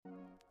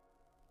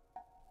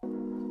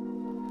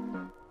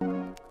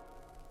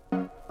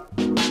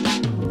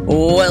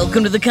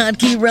Welcome to the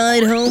Kottke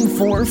Ride Home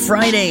for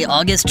Friday,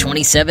 August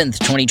 27th,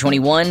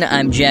 2021.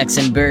 I'm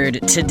Jackson Bird.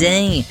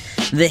 Today,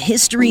 the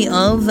history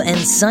of and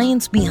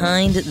science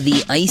behind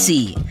the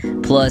ICEE.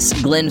 Plus,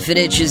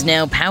 Glenfiddich is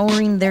now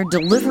powering their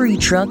delivery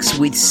trucks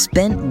with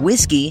spent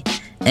whiskey,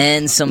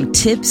 and some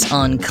tips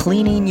on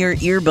cleaning your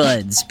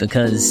earbuds,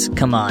 because,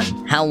 come on,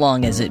 how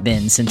long has it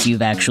been since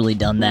you've actually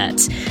done that?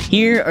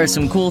 Here are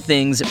some cool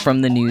things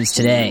from the news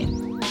today.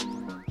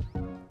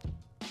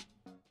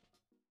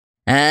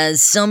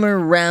 As summer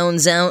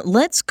rounds out,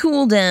 let's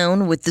cool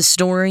down with the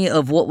story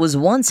of what was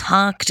once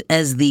hawked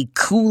as the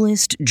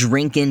coolest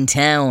drink in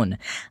town.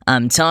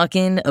 I'm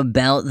talking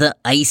about the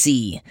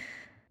ICEE.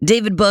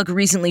 David Buck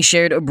recently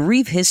shared a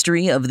brief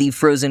history of the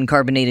frozen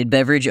carbonated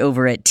beverage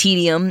over at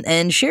Tedium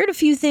and shared a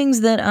few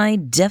things that I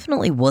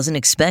definitely wasn't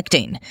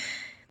expecting.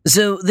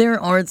 So there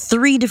are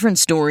 3 different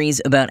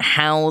stories about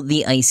how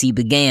the ICEE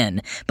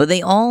began, but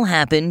they all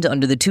happened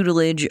under the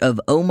tutelage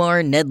of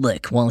Omar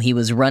Nedlich while he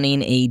was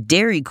running a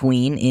Dairy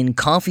Queen in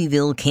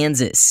Coffeyville,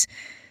 Kansas.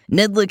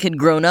 Nedlich had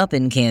grown up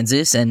in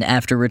Kansas and,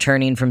 after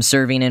returning from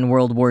serving in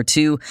World War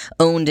II,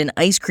 owned an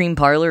ice cream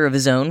parlor of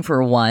his own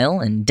for a while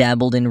and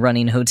dabbled in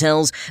running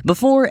hotels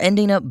before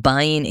ending up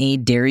buying a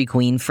Dairy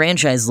Queen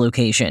franchise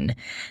location.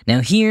 Now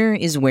here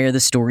is where the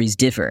stories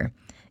differ.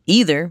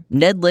 Either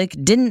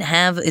Nedlich didn't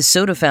have a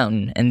soda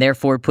fountain and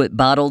therefore put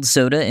bottled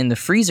soda in the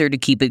freezer to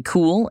keep it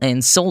cool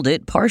and sold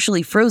it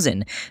partially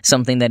frozen,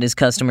 something that his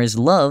customers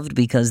loved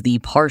because the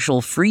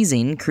partial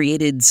freezing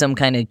created some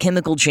kind of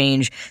chemical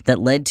change that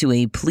led to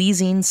a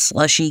pleasing,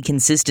 slushy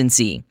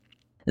consistency.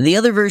 The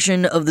other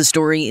version of the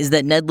story is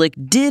that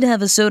Nedlich did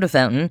have a soda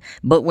fountain,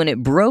 but when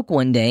it broke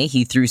one day,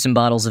 he threw some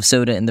bottles of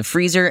soda in the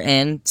freezer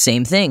and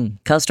same thing,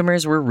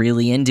 customers were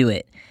really into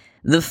it.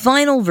 The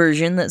final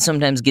version that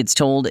sometimes gets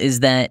told is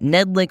that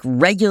Nedlich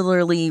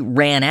regularly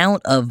ran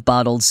out of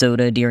bottled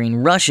soda during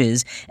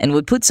rushes and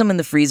would put some in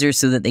the freezer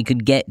so that they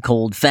could get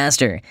cold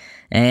faster.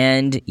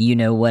 And you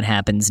know what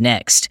happens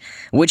next.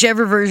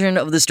 Whichever version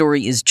of the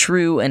story is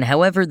true, and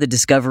however the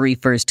discovery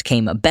first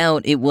came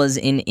about, it was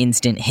an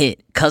instant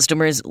hit.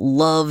 Customers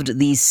loved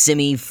these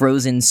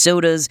semi-frozen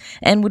sodas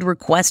and would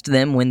request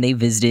them when they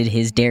visited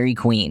his Dairy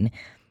Queen.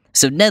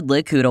 So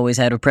Nedlich, who had always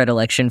had a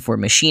predilection for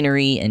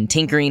machinery and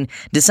tinkering,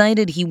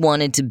 decided he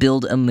wanted to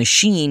build a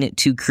machine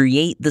to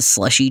create the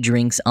slushy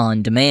drinks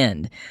on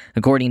demand.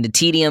 According to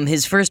Tedium,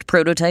 his first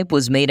prototype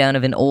was made out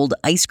of an old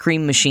ice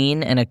cream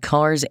machine and a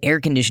car's air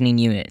conditioning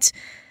unit.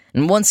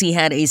 And once he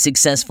had a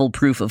successful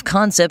proof of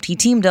concept, he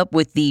teamed up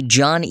with the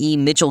John E.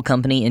 Mitchell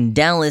Company in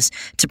Dallas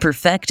to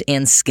perfect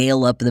and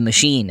scale up the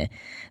machine.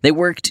 They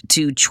worked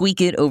to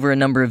tweak it over a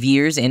number of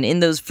years, and in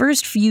those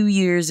first few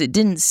years, it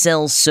didn't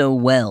sell so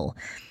well.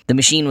 The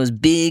machine was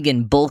big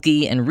and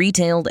bulky and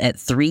retailed at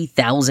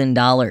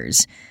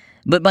 $3,000.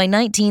 But by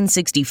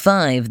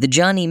 1965, the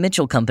John E.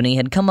 Mitchell Company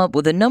had come up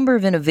with a number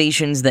of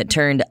innovations that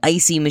turned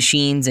ICEE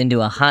machines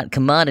into a hot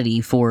commodity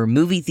for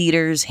movie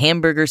theaters,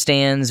 hamburger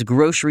stands,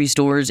 grocery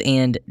stores,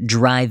 and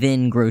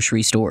drive-in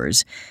grocery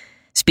stores.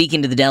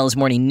 Speaking to the Dallas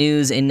Morning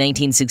News in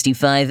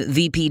 1965,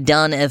 VP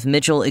Don F.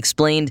 Mitchell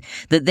explained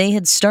that they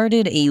had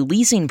started a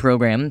leasing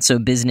program so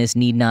business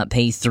need not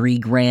pay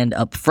 $3,000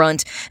 up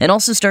front, and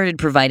also started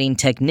providing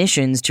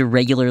technicians to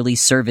regularly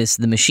service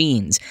the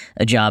machines,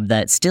 a job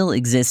that still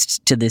exists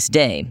to this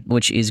day,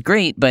 which is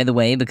great, by the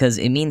way, because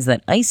it means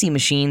that ICEE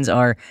machines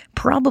are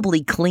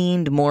probably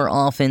cleaned more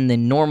often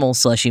than normal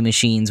slushy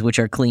machines, which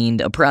are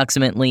cleaned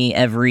approximately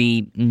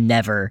every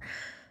never.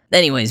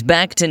 Anyways,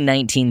 back to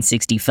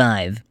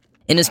 1965.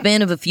 In a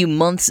span of a few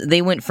months,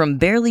 they went from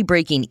barely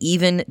breaking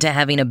even to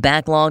having a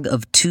backlog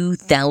of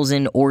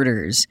 2,000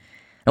 orders.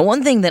 Now,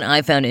 one thing that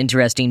I found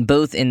interesting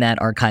both in that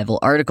archival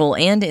article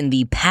and in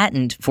the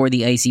patent for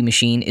the ICEE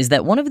machine is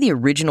that one of the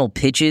original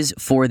pitches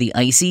for the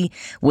ICEE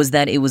was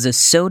that it was a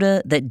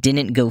soda that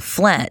didn't go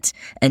flat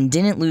and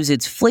didn't lose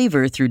its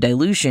flavor through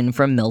dilution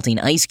from melting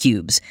ice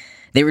cubes.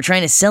 They were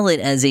trying to sell it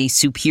as a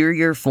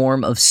superior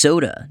form of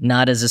soda,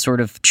 not as a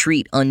sort of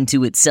treat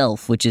unto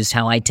itself, which is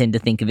how I tend to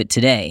think of it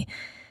today.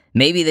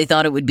 Maybe they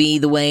thought it would be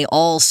the way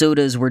all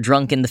sodas were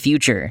drunk in the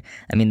future.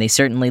 I mean, they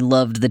certainly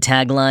loved the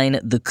tagline,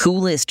 "The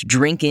coolest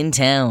drink in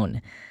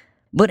town."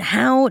 But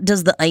how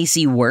does the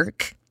ICEE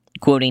work?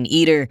 Quoting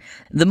Eater,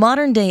 "The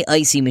modern-day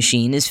ICEE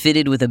machine is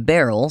fitted with a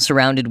barrel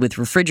surrounded with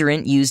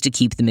refrigerant used to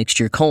keep the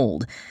mixture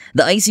cold.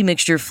 The ICEE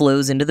mixture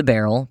flows into the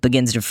barrel,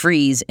 begins to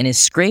freeze, and is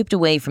scraped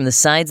away from the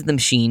sides of the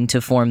machine to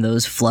form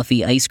those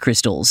fluffy ice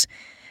crystals.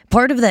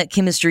 Part of that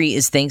chemistry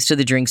is thanks to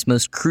the drink's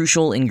most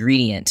crucial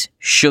ingredient,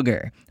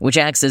 sugar, which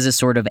acts as a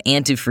sort of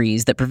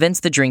antifreeze that prevents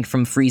the drink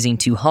from freezing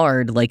too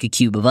hard like a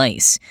cube of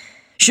ice.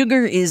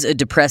 Sugar is a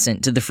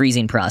depressant to the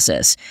freezing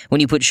process. When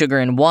you put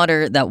sugar in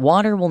water, that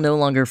water will no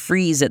longer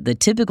freeze at the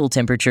typical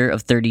temperature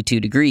of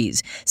 32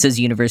 degrees, says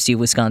University of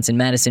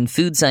Wisconsin-Madison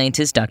food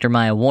scientist Dr.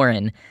 Maya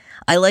Warren.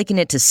 I liken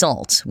it to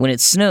salt. When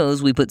it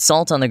snows, we put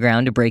salt on the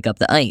ground to break up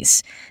the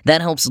ice.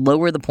 That helps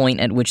lower the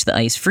point at which the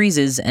ice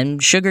freezes,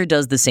 and sugar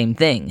does the same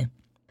thing.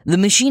 The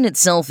machine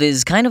itself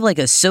is kind of like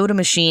a soda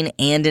machine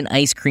and an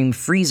ice cream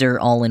freezer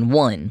all in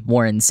one,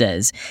 Warren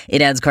says.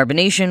 It adds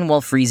carbonation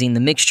while freezing the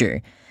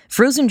mixture.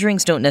 Frozen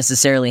drinks don't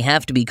necessarily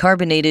have to be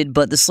carbonated,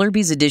 but the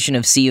Slurpee's addition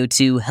of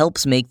CO2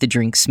 helps make the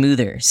drink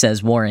smoother,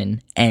 says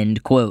Warren.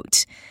 End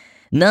quote.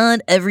 Not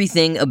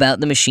everything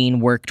about the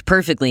machine worked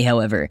perfectly,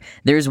 however.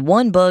 There's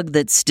one bug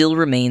that still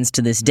remains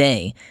to this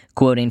day.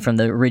 Quoting from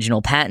the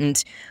original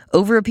patent,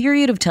 "Over a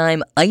period of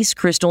time, ice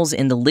crystals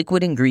in the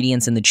liquid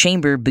ingredients in the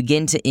chamber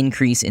begin to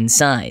increase in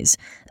size.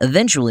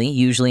 Eventually,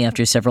 usually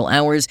after several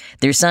hours,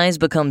 their size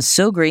becomes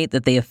so great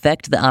that they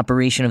affect the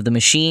operation of the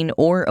machine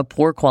or a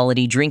poor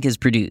quality drink is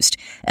produced.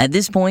 At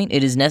this point,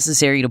 it is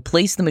necessary to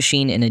place the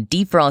machine in a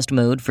defrost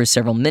mode for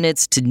several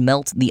minutes to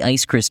melt the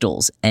ice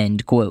crystals."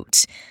 End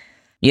quote.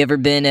 You ever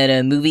been at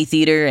a movie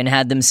theater and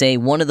had them say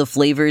one of the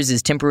flavors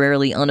is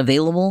temporarily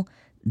unavailable?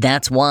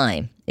 That's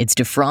why. It's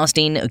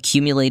defrosting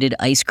accumulated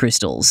ice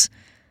crystals.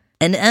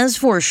 And as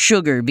for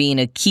sugar being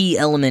a key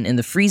element in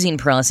the freezing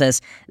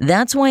process,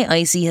 that's why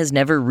ICEE has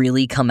never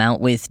really come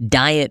out with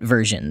diet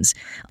versions.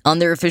 On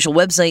their official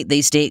website,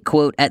 they state,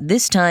 quote, "At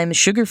this time,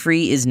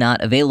 sugar-free is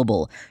not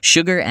available.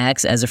 Sugar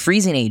acts as a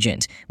freezing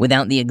agent.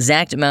 Without the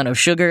exact amount of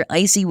sugar,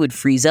 ICEE would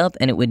freeze up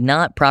and it would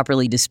not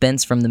properly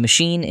dispense from the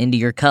machine into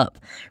your cup.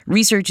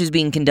 Research is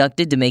being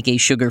conducted to make a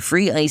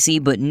sugar-free ICEE,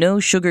 but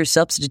no sugar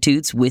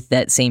substitutes with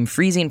that same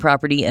freezing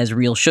property as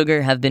real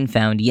sugar have been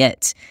found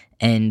yet."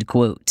 End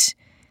quote.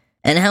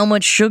 And how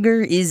much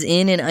sugar is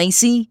in an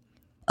ICEE?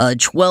 A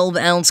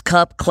 12-ounce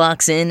cup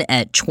clocks in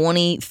at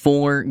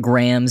 24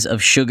 grams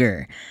of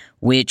sugar,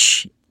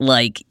 which,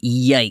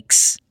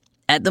 yikes.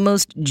 At the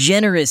most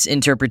generous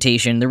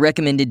interpretation, the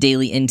recommended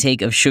daily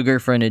intake of sugar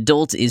for an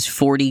adult is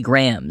 40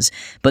 grams,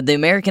 but the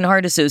American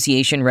Heart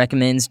Association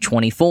recommends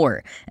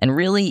 24, and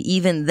really,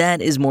 even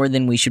that is more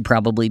than we should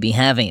probably be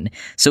having.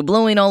 So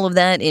blowing all of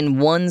that in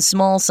one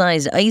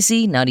small-sized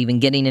ICEE, not even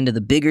getting into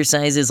the bigger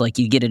sizes like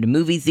you get at a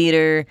movie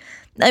theater,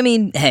 I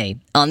mean, hey,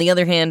 on the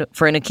other hand,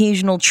 for an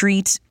occasional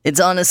treat, it's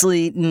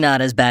honestly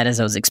not as bad as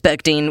I was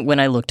expecting when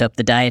I looked up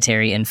the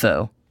dietary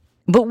info.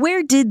 But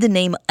where did the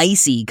name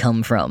ICEE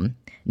come from?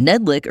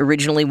 Nedlick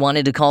originally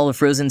wanted to call a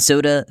frozen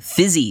soda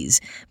Fizzies,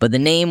 but the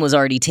name was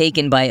already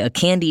taken by a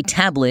candy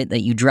tablet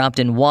that you dropped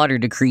in water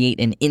to create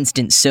an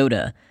instant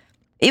soda.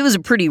 It was a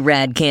pretty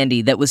rad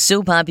candy that was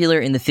so popular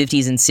in the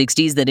 50s and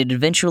 60s that it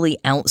eventually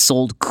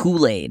outsold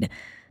Kool-Aid.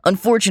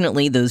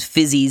 Unfortunately, those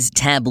Fizzies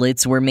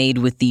tablets were made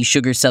with the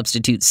sugar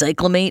substitute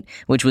cyclamate,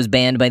 which was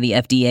banned by the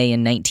FDA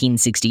in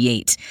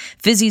 1968.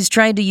 Fizzies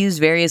tried to use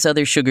various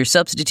other sugar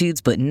substitutes,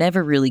 but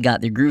never really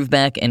got their groove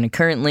back and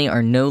currently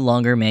are no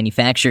longer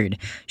manufactured.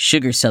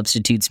 Sugar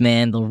substitutes,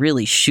 man, they'll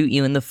really shoot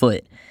you in the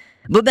foot.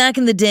 But back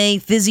in the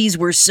day, Fizzies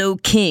were so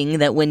king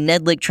that when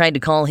Nedlick tried to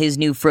call his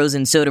new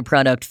frozen soda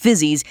product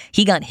Fizzies,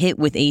 he got hit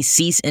with a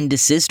cease and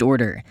desist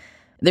order.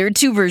 There are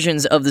two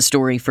versions of the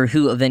story for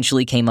who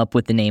eventually came up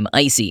with the name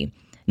ICEE.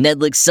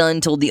 Nedlick's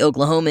son told the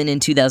Oklahoman in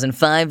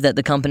 2005 that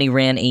the company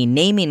ran a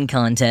naming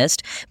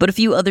contest, but a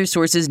few other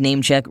sources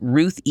name-check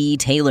Ruth E.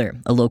 Taylor,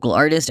 a local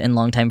artist and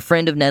longtime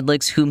friend of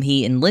Nedlick's whom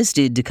he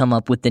enlisted to come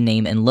up with the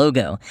name and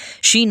logo.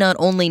 She not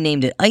only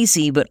named it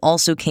ICEE, but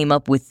also came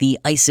up with the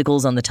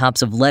icicles on the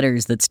tops of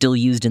letters that's still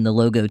used in the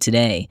logo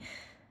today.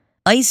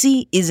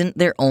 ICEE isn't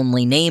their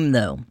only name,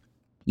 though.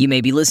 You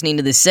may be listening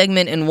to this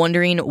segment and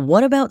wondering,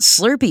 what about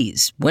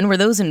Slurpees? When were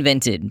those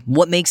invented?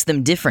 What makes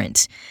them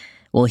different?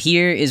 Well,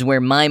 here is where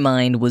my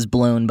mind was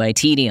blown by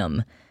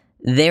tedium.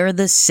 They're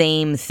the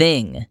same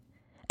thing.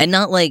 And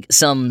not like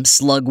some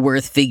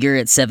Slugworth figure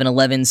at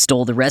 7-Eleven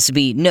stole the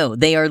recipe. No,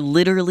 they are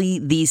literally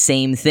the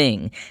same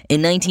thing.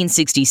 In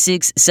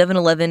 1966,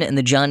 7-Eleven and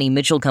the Johnny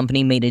Mitchell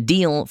Company made a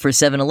deal for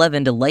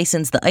 7-Eleven to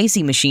license the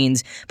ICEE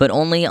machines, but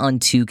only on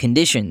two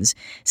conditions.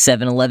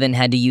 7-Eleven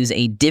had to use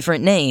a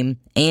different name,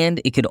 and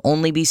it could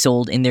only be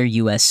sold in their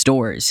U.S.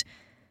 stores.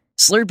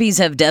 Slurpees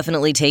have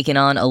definitely taken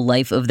on a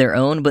life of their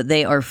own, but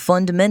they are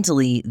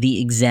fundamentally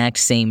the exact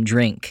same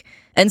drink.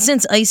 And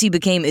since ICEE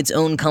became its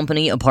own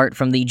company apart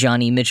from the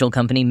Johnny Mitchell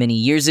Company many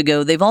years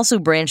ago, they've also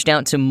branched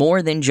out to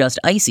more than just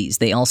ICEEs.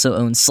 They also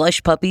own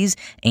Slush Puppies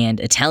and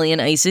Italian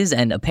Ices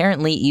and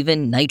apparently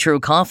even Nitro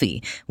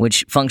Coffee,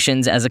 which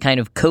functions as a kind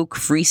of Coke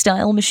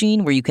freestyle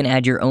machine where you can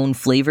add your own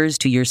flavors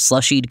to your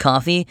slushied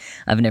coffee.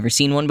 I've never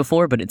seen one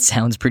before, but it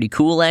sounds pretty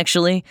cool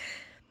actually.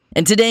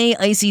 And today,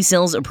 ICEE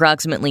sells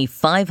approximately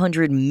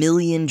 500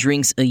 million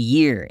drinks a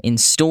year in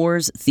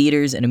stores,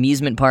 theaters, and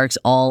amusement parks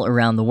all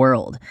around the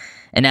world.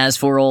 And as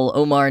for old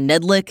Omar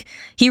Nedlick,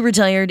 he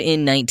retired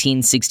in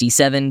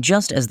 1967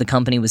 just as the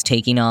company was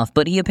taking off,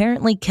 but he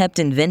apparently kept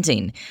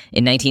inventing.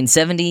 In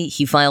 1970,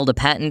 he filed a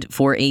patent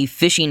for a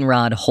fishing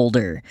rod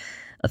holder,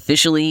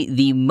 officially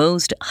the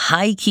most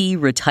high-key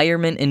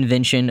retirement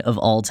invention of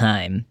all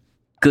time.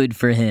 Good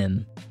for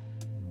him.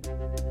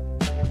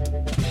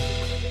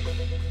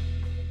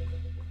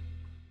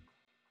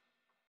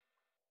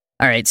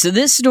 Alright, so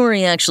this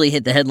story actually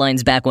hit the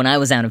headlines back when I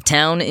was out of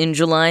town in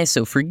July,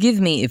 so forgive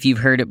me if you've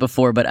heard it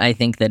before, but I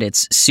think that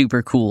it's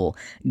super cool.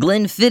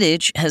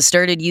 Glenfiddich has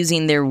started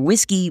using their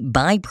whiskey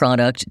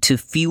byproduct to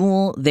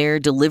fuel their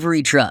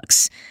delivery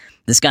trucks.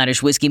 The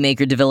Scottish whiskey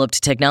maker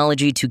developed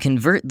technology to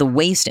convert the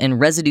waste and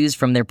residues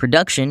from their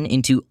production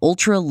into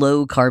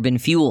ultra-low carbon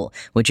fuel,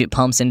 which it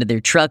pumps into their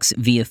trucks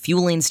via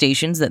fueling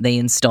stations that they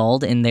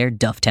installed in their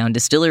Dufftown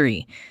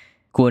distillery.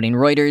 Quoting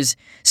Reuters,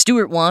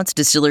 Stuart Watts,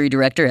 distillery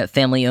director at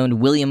family-owned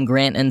William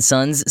Grant &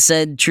 Sons,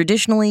 said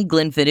traditionally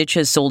Glenfiddich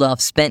has sold off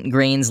spent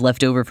grains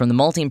left over from the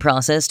malting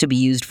process to be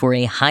used for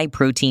a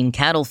high-protein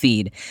cattle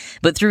feed.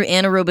 But through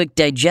anaerobic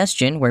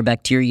digestion, where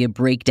bacteria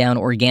break down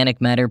organic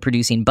matter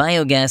producing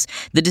biogas,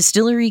 the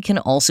distillery can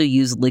also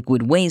use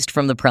liquid waste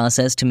from the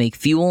process to make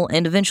fuel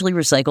and eventually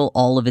recycle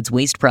all of its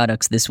waste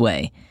products this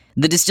way.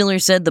 The distiller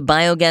said the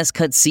biogas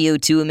cuts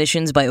CO2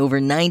 emissions by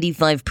over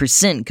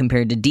 95%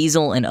 compared to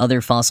diesel and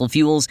other fossil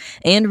fuels,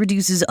 and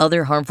reduces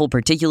other harmful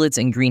particulates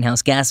and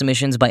greenhouse gas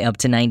emissions by up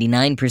to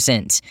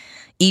 99%.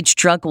 Each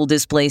truck will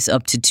displace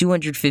up to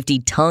 250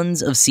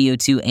 tons of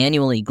CO2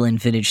 annually,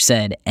 Glenfiddich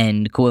said,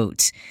 end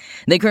quote.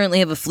 They currently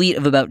have a fleet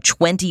of about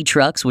 20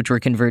 trucks, which were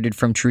converted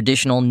from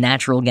traditional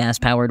natural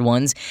gas-powered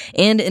ones,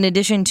 and in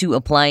addition to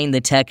applying the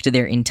tech to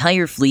their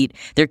entire fleet,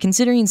 they're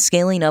considering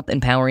scaling up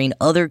and powering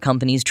other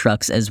companies'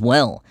 trucks as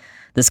well.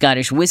 The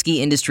Scottish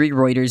whiskey industry,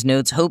 Reuters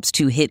notes, hopes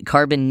to hit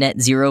carbon net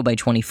zero by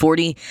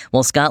 2040,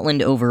 while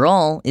Scotland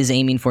overall is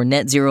aiming for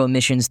net zero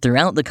emissions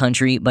throughout the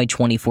country by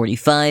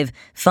 2045,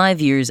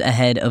 5 years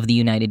ahead of the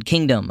United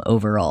Kingdom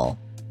overall.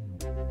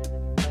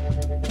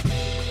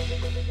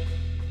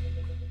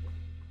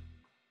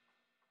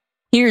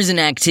 Here's an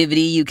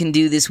activity you can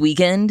do this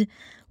weekend.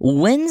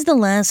 When's the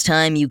last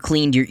time you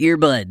cleaned your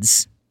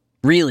earbuds?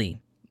 Really,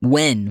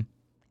 when?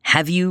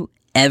 Have you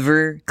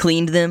ever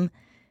cleaned them?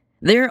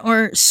 There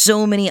are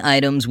so many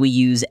items we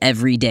use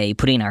every day,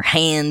 putting our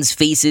hands,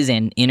 faces,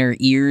 and inner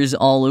ears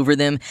all over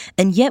them,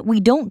 and yet we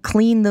don't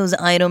clean those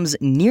items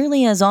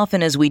nearly as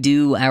often as we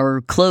do our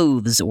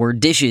clothes or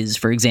dishes,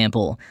 for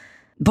example.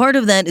 Part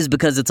of that is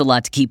because it's a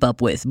lot to keep up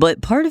with,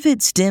 but part of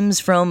it stems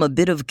from a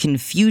bit of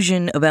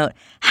confusion about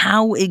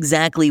how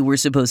exactly we're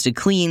supposed to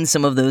clean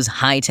some of those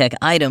high-tech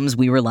items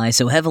we rely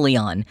so heavily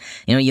on.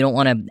 You don't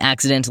want to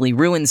accidentally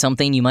ruin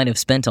something you might have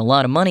spent a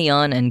lot of money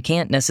on and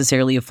can't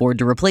necessarily afford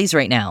to replace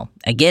right now.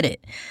 I get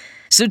it.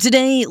 So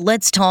today,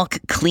 let's talk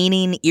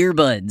cleaning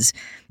earbuds.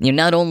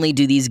 Not only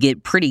do these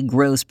get pretty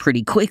gross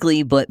pretty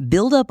quickly, but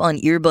buildup on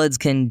earbuds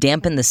can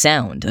dampen the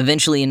sound,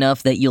 eventually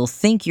enough that you'll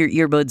think your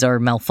earbuds are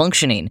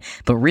malfunctioning,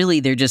 but really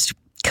they're just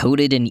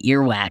coated in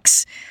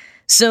earwax.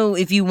 So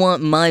if you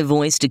want my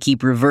voice to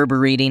keep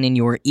reverberating in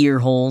your ear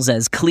holes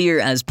as clear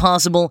as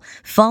possible,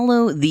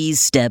 follow these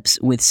steps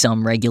with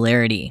some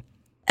regularity.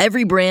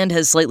 Every brand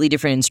has slightly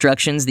different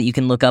instructions that you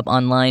can look up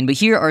online, but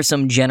here are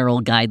some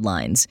general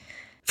guidelines.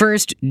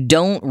 First,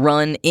 don't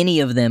run any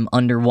of them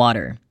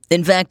underwater.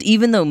 In fact,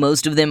 even though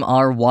most of them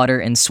are water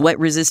and sweat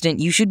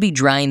resistant, you should be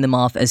drying them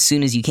off as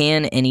soon as you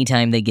can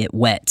anytime they get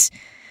wet.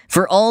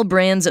 For all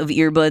brands of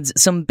earbuds,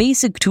 some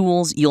basic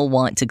tools you'll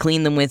want to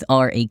clean them with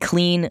are a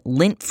clean,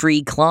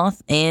 lint-free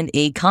cloth and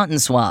a cotton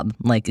swab,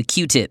 like a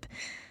Q-tip.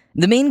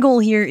 The main goal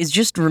here is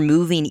just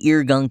removing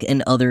ear gunk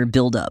and other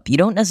buildup. You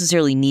don't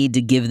necessarily need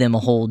to give them a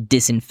whole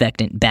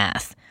disinfectant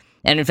bath.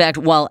 And in fact,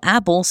 while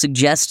Apple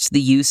suggests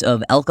the use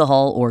of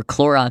alcohol or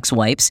Clorox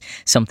wipes,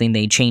 something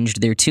they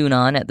changed their tune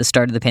on at the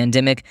start of the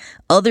pandemic,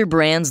 other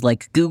brands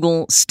like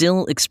Google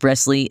still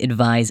expressly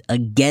advise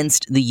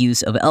against the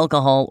use of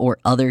alcohol or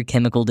other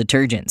chemical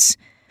detergents.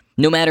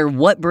 No matter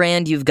what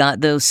brand you've got,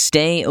 though,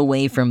 stay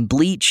away from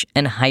bleach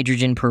and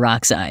hydrogen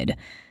peroxide.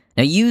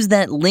 Now use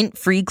that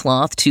lint-free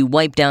cloth to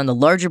wipe down the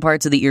larger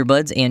parts of the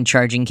earbuds and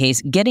charging case,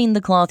 getting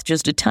the cloth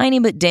just a tiny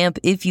bit damp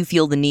if you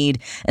feel the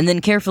need, and then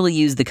carefully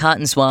use the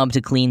cotton swab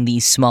to clean the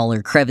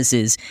smaller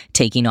crevices,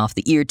 taking off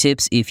the ear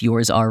tips if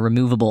yours are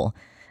removable.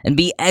 And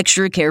be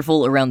extra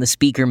careful around the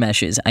speaker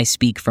meshes. I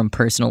speak from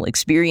personal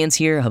experience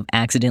here of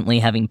accidentally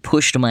having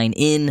pushed mine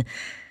in.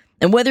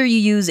 And whether you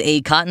use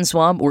a cotton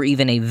swab or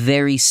even a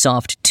very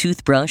soft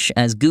toothbrush,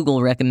 as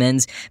Google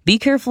recommends, be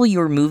careful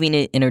you're moving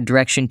it in a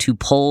direction to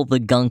pull the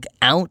gunk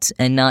out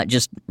and not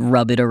just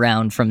rub it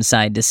around from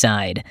side to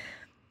side.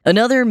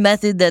 Another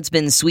method that's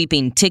been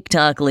sweeping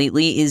TikTok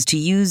lately is to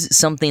use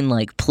something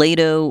like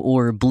Play-Doh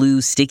or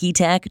blue sticky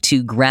tack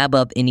to grab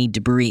up any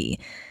debris.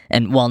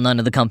 And while none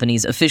of the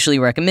companies officially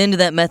recommend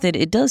that method,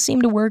 it does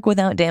seem to work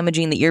without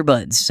damaging the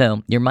earbuds,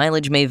 so your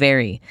mileage may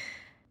vary.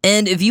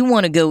 And if you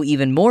want to go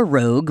even more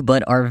rogue,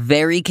 but are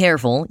very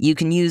careful, you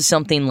can use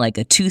something like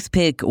a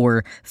toothpick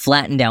or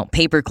flattened out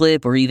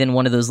paperclip or even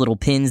one of those little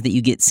pins that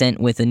you get sent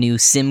with a new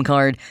SIM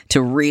card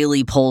to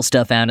really pull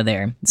stuff out of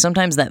there.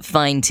 Sometimes that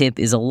fine tip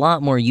is a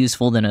lot more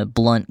useful than a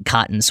blunt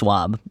cotton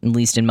swab, at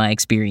least in my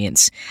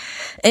experience.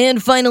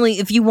 And finally,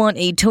 if you want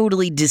a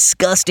totally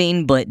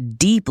disgusting but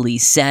deeply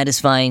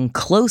satisfying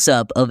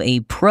close-up of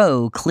a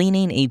pro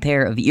cleaning a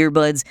pair of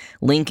earbuds,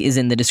 link is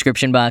in the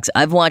description box.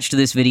 I've watched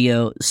this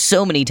video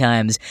so many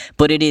times,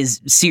 but it is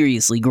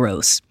seriously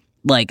gross.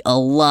 like a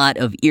lot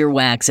of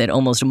earwax at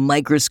almost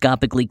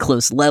microscopically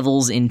close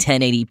levels in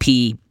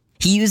 1080p.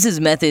 He uses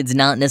methods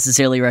not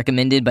necessarily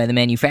recommended by the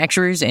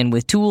manufacturers and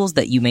with tools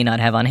that you may not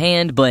have on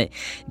hand, but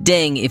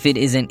dang if it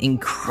isn't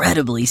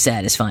incredibly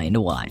satisfying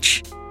to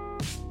watch.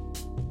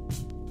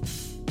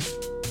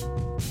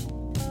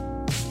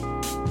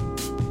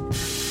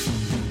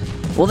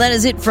 Well, that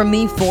is it from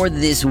me for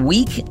this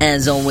week.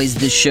 As always,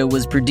 this show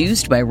was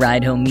produced by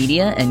Ride Home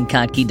Media and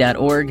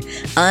Kottke.org.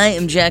 I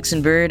am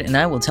Jackson Bird, and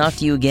I will talk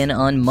to you again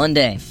on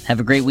Monday.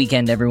 Have a great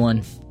weekend,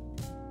 everyone.